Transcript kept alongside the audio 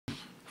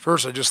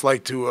First, I'd just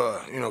like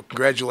to,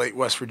 congratulate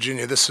West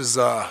Virginia. This is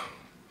kind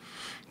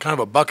of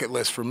a bucket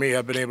list for me.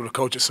 I've been able to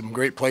coach at some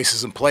great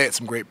places and play at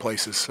some great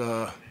places.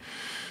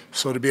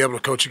 So to be able to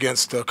coach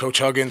against Coach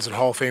Huggins, and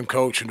Hall of Fame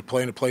coach, and to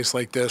play in a place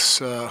like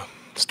this,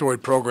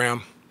 storied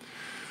program,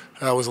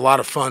 was a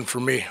lot of fun for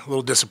me. A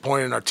little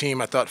disappointed in our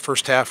team. I thought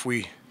first half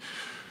we,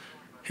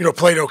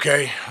 played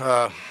okay.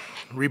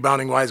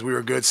 Rebounding-wise, we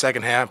were good.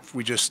 Second half,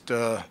 we just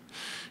got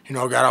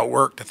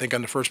outworked. I think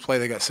on the first play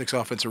they got 6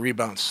 offensive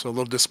rebounds. So a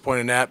little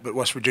disappointed in that, but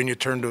West Virginia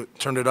turned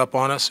it up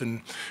on us,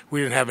 and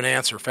we didn't have an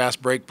answer.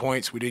 Fast break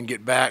points, we didn't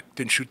get back,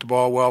 didn't shoot the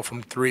ball well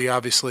from 3,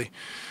 obviously.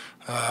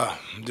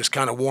 Just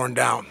kind of worn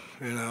down.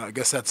 And I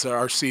guess that's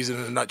our season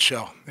in a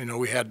nutshell.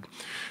 We had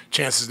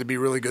chances to be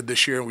really good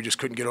this year, and we just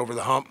couldn't get over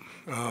the hump.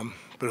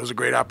 But it was a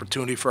great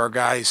opportunity for our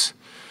guys,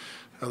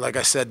 like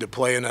I said, to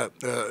play in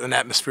an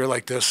atmosphere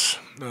like this.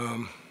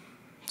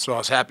 So I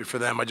was happy for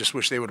them. I just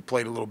wish they would have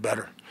played a little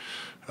better.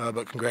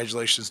 But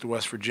congratulations to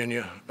West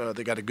Virginia.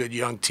 They got a good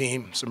young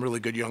team, some really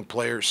good young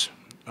players.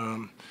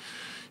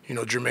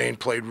 Jermaine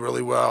played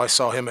really well. I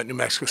saw him at New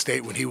Mexico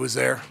State when he was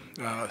there.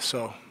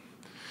 So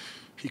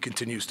he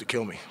continues to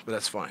kill me, but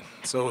that's fine.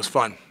 So it was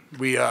fun.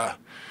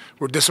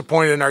 We're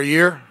disappointed in our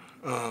year,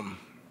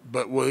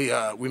 but we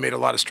made a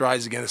lot of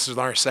strides again. This is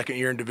our second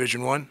year in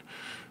Division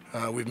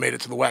I. We've made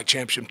it to the WAC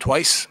championship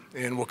twice,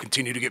 and we'll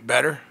continue to get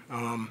better.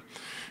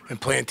 And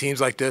playing teams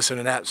like this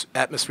and in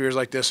atmospheres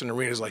like this and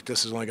arenas like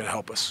this is only going to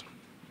help us.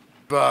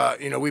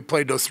 We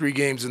played those 3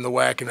 games in the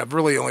WAC, and I've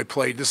really only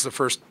played, this is the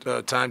first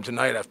time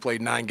tonight I've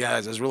played 9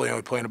 guys. I was really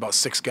only playing about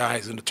 6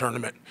 guys in the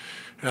tournament.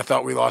 And I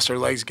thought we lost our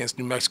legs against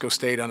New Mexico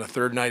State on the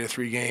 3rd night of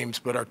 3 games,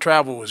 but our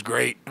travel was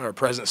great. Our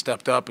president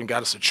stepped up and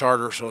got us a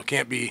charter, so we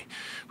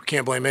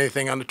can't blame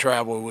anything on the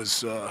travel. It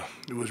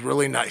was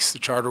really nice. The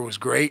charter was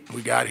great.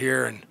 We got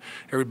here, and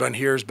everybody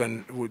here has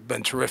been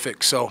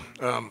terrific. So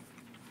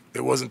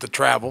it wasn't the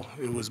travel.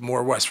 It was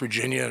more West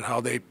Virginia and how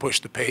they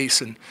pushed the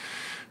pace and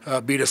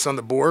beat us on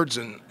the boards.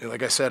 And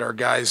like I said, our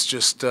guys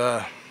just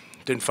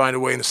didn't find a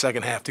way in the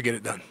second half to get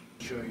it done.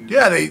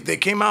 Yeah, they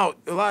came out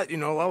a lot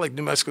like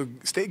New Mexico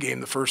State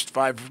game. The first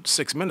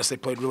 5-6 minutes they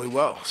played really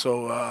well.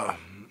 So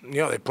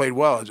they played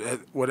well.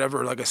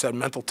 Whatever, like I said,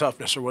 mental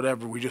toughness or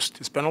whatever.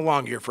 It's been a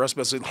long year for us,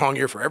 but it's a long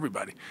year for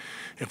everybody.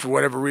 And for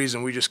whatever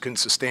reason, we just couldn't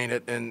sustain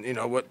it. And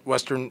what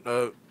West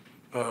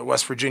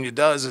Virginia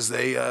does is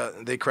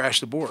they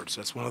crash the boards.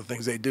 That's one of the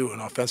things they do, and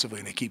offensively,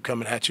 and they keep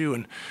coming at you.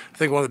 And I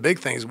think one of the big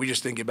things, we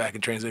just didn't get back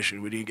in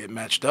transition. We didn't get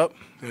matched up,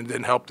 and it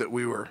didn't help that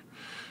we were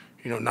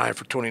 9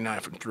 for 29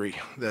 from 3.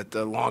 That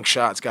long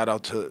shots got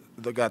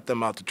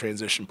them out to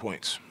transition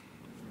points.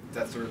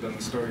 That's sort of been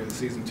the story of the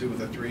season too with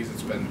the threes.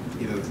 It's been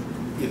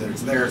either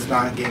it's there, it's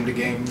not, game to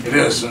game. It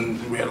is,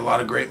 and we had a lot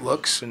of great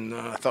looks, and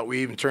I thought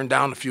we even turned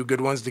down a few good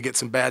ones to get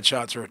some bad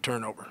shots or a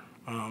turnover.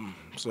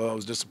 So I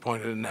was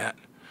disappointed in that.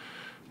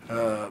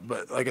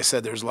 But like I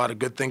said, there's a lot of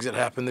good things that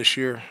happened this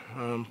year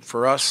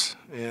for us,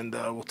 and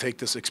we'll take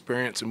this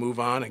experience and move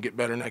on and get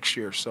better next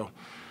year. So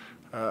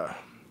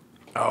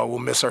we'll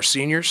miss our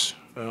seniors,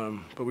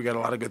 but we got a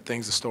lot of good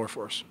things in store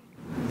for us.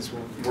 It's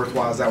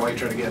worthwhile. Is that why you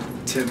try to get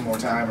Tim more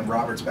time and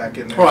Roberts back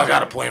in there? Well, I got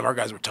to play them. Our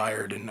guys were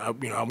tired, and I'm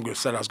going to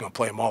say I was going to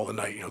play them all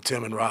tonight.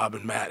 Tim and Rob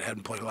and Matt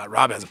hadn't played a lot.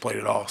 Rob hasn't played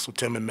at all, so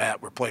Tim and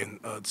Matt were playing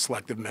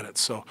selective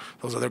minutes. So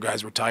those other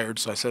guys were tired,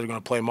 so I said I'm going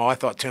to play them all. I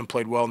thought Tim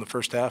played well in the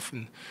first half,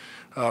 and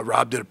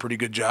Rob did a pretty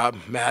good job.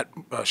 Matt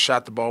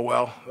shot the ball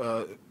well.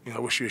 I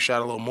wish he had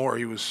shot a little more.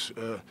 He was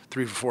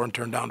 3 for 4 and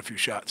turned down a few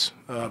shots.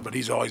 But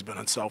he's always been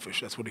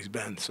unselfish. That's what he's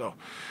been. So,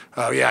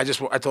 I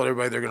told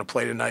everybody they're going to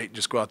play tonight.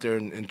 Just go out there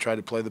and try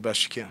to play the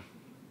best you can.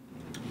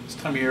 This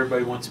time of year,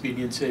 everybody wants to be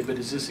in say, but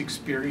is this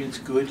experience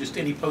good? Just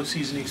any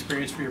postseason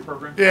experience for your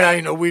program? Yeah,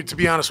 to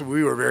be honest,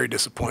 we were very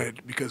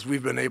disappointed because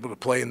we've been able to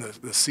play in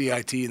the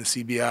CIT and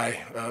the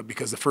CBI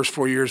because the first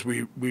 4 years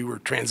we were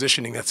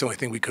transitioning. That's the only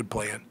thing we could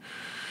play in.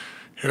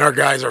 And our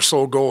guys, our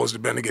sole goal has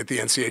been to get the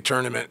NCAA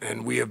tournament,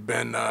 and we have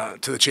been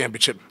to the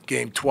championship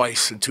game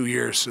twice in 2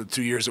 years, so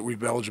 2 years that we've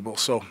been eligible.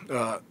 So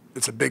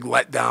it's a big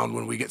letdown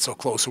when we get so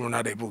close and we're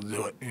not able to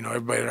do it.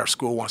 Everybody at our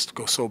school wants to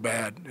go so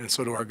bad, and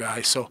so do our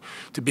guys. So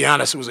to be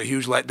honest, it was a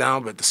huge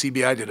letdown, but the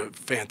CBI did a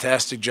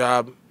fantastic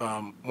job.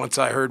 Once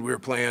I heard we were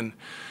playing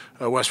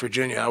West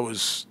Virginia, I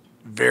was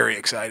very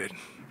excited.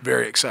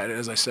 Very excited.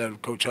 As I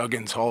said, Coach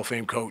Huggins, Hall of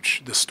Fame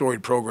coach, this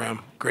storied program,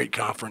 great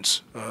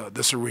conference,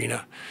 this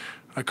arena.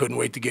 I couldn't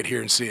wait to get here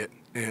and see it,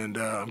 and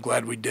I'm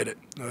glad we did it.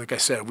 Like I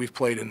said, we've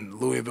played in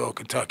Louisville,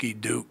 Kentucky,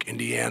 Duke,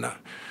 Indiana.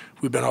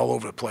 We've been all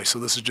over the place, so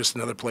this is just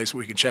another place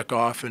we can check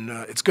off, and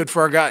it's good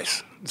for our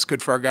guys. It's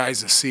good for our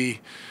guys to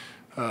see,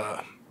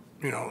 what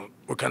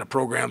kind of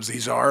programs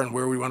these are and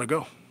where we want to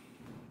go.